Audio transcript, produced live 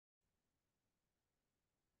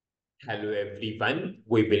Hello everyone.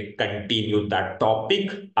 We will continue the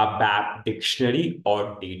topic ABAP dictionary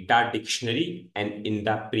or data dictionary. And in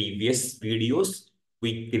the previous videos,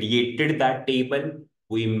 we created that table.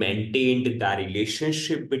 We maintained the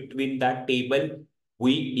relationship between that table.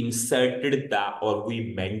 We inserted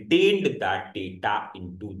we maintained that data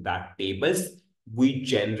into the tables. We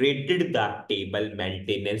generated the table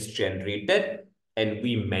maintenance generator and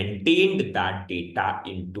we maintained that data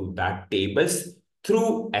into the tables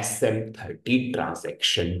through SM30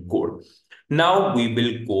 transaction code. Now we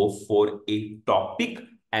will go for a topic,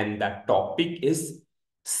 and the topic is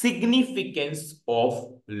significance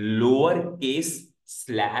of lowercase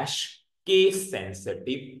slash case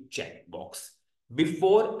sensitive checkbox.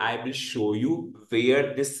 Before I will show you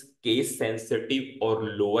where this case sensitive or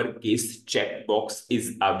lowercase checkbox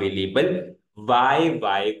is available, why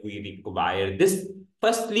we require this.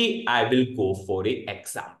 Firstly, I will go for an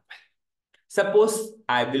example. Suppose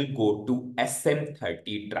I will go to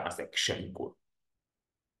SM30 transaction code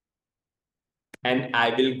and I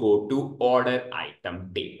will go to order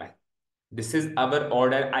item table. This is our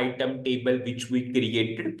order item table which we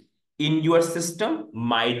created. In your system,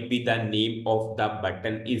 might be the name of the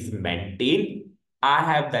button is maintained. I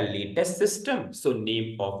have the latest system, so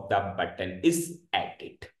name of the button is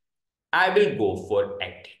edit. I will go for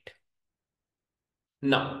edit.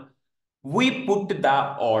 Now, we put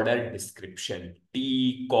the order description,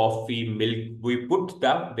 tea, coffee, milk, we put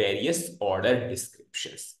the various order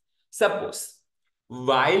descriptions. Suppose,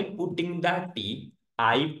 while putting the tea,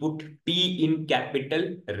 I put T in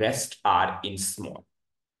capital, rest are in small.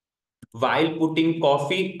 While putting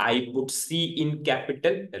coffee, I put C in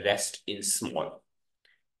capital, rest in small.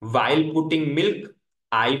 While putting milk,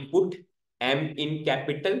 I put M in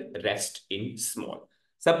capital, rest in small.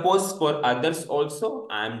 Suppose for others also,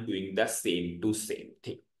 I am doing the same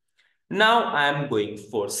thing. Now I am going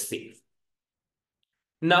for save.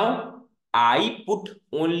 Now I put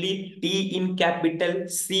only T in capital,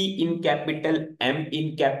 C in capital, M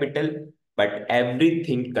in capital, but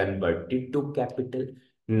everything converted to capital.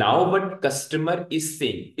 Now what customer is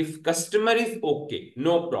saying, if customer is okay,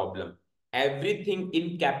 no problem. Everything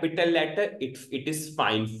in capital letter, it is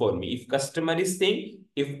fine for me. If customer is saying,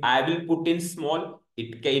 if I will put in small,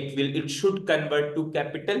 it should convert to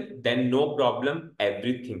capital, then no problem,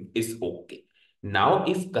 everything is okay. Now,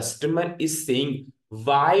 if customer is saying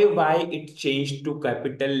why it changed to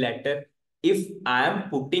capital letter, if I am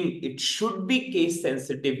putting, it should be case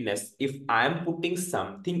sensitiveness. If I am putting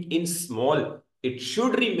something in small, it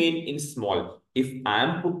should remain in small. If I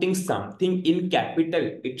am putting something in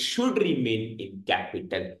capital, it should remain in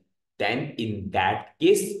capital. Then in that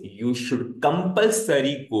case, you should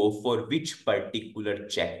compulsory go for which particular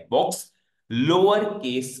checkbox,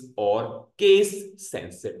 lowercase or case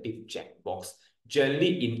sensitive checkbox.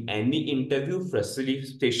 Generally, in any interview,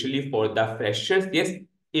 especially for the freshers, yes,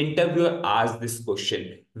 interviewer asks this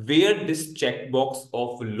question, where this checkbox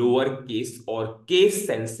of lowercase or case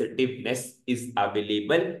sensitiveness is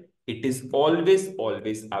available, it is always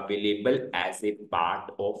available as a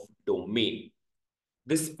part of domain.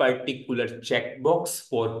 This particular checkbox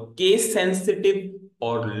for case sensitive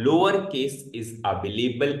or lowercase is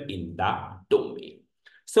available in the domain.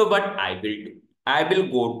 So what I will do, I will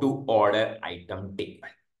go to order item table.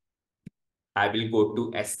 I will go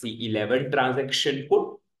to SC11 transaction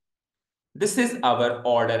code. This is our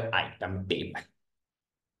order item table.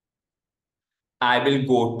 I will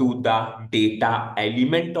go to the data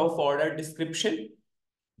element of order description.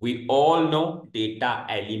 We all know data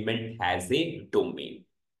element has a domain.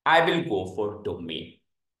 I will go for domain.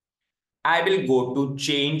 I will go to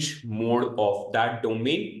change mode of the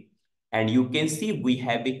domain. And you can see we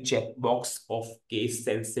have a checkbox of case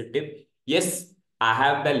sensitive. Yes, I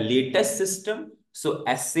have the latest system. So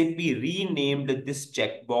SAP renamed this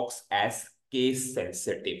checkbox as case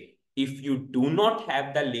sensitive. If you do not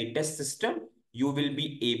have the latest system, you will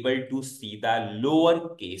be able to see the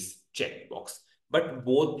lower case checkbox. But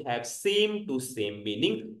both have same to same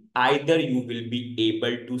meaning. Either you will be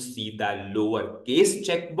able to see the lower case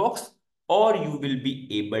checkbox or you will be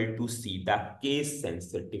able to see the case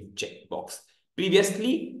sensitive checkbox.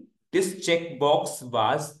 Previously, this checkbox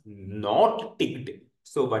was not ticked.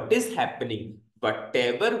 So what is happening?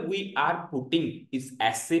 Whatever we are putting is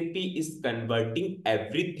SAP is converting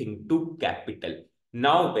everything to capital.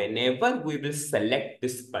 Now, whenever we will select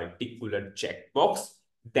this particular checkbox,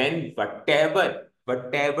 then whatever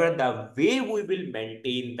the way we will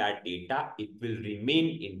maintain that data, it will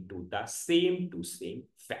remain into the same to same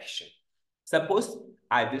fashion. Suppose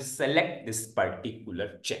I will select this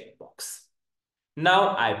particular checkbox. Now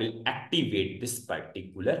I will activate this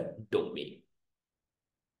particular domain.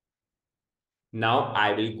 Now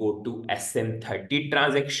I will go to SM30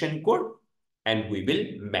 transaction code and we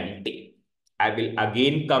will maintain. I will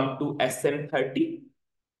again come to SM30.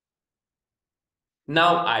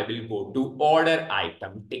 Now I will go to order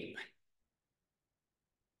item table.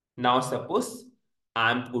 Now suppose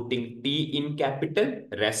I'm putting T in capital,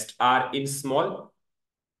 rest are in small.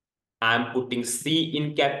 I'm putting C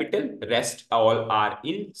in capital, rest all are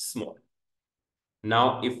in small.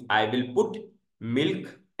 Now if I will put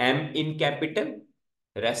milk M in capital,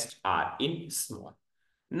 rest are in small.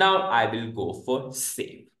 Now I will go for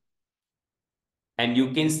save. And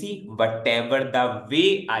you can see whatever the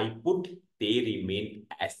way I put, they remain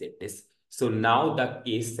as it is. So now the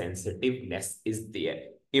case sensitiveness is there.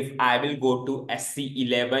 If I will go to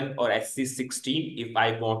SC11 or SC16, if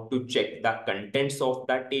I want to check the contents of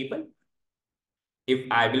the table, if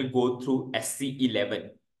I will go through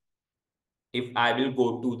SC11, if I will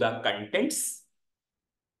go to the contents,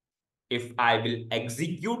 if I will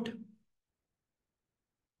execute,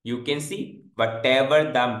 you can see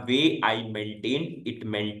whatever the way I maintained, it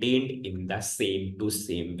maintained in the same to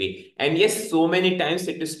same way. And yes, so many times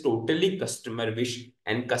it is totally customer wish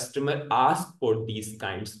and customer ask for these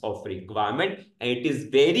kinds of requirement. And it is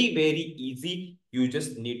very, very easy. You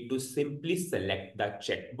just need to simply select the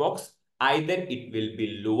checkbox. Either it will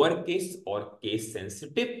be lowercase or case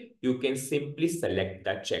sensitive. You can simply select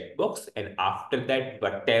the checkbox. And after that,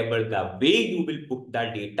 whatever the way you will put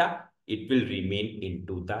the data, it will remain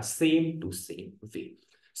into the same to same way.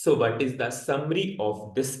 So what is the summary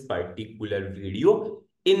of this particular video?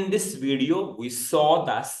 In this video, we saw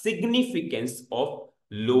the significance of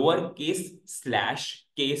lowercase slash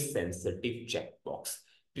case sensitive checkbox.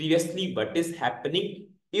 Previously, what is happening?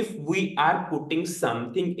 If we are putting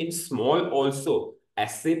something in small also,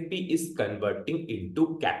 SAP is converting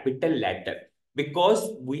into capital letter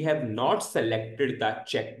because we have not selected the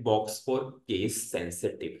checkbox for case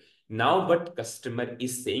sensitive. Now what customer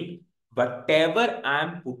is saying, whatever I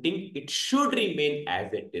am putting, it should remain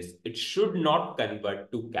as it is. It should not convert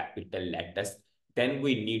to capital letters. Then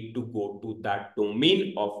we need to go to the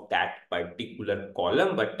domain of that particular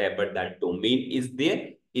column, whatever that domain is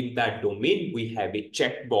there. In that domain, we have a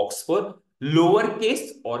checkbox for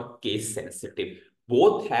lowercase or case sensitive.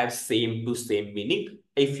 Both have same to same meaning.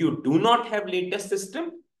 If you do not have latest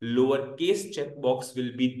system, lowercase checkbox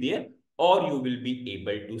will be there, or you will be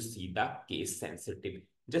able to see the case sensitive.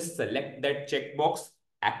 Just select that checkbox,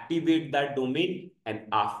 activate that domain, and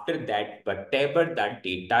after that, whatever that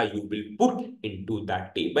data you will put into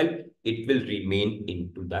that table, it will remain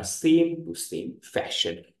into the same to same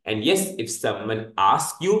fashion. And yes, if someone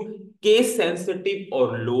asks you case sensitive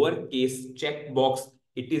or lower case checkbox,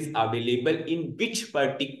 it is available in which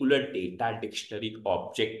particular data dictionary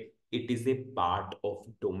object. It is a part of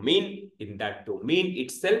domain. In that domain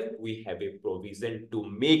itself, we have a provision to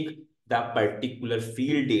make the particular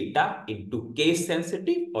field data into case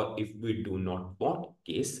sensitive, or if we do not want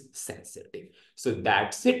case sensitive. So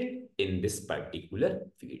that's it in this particular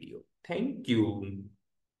video. Thank you.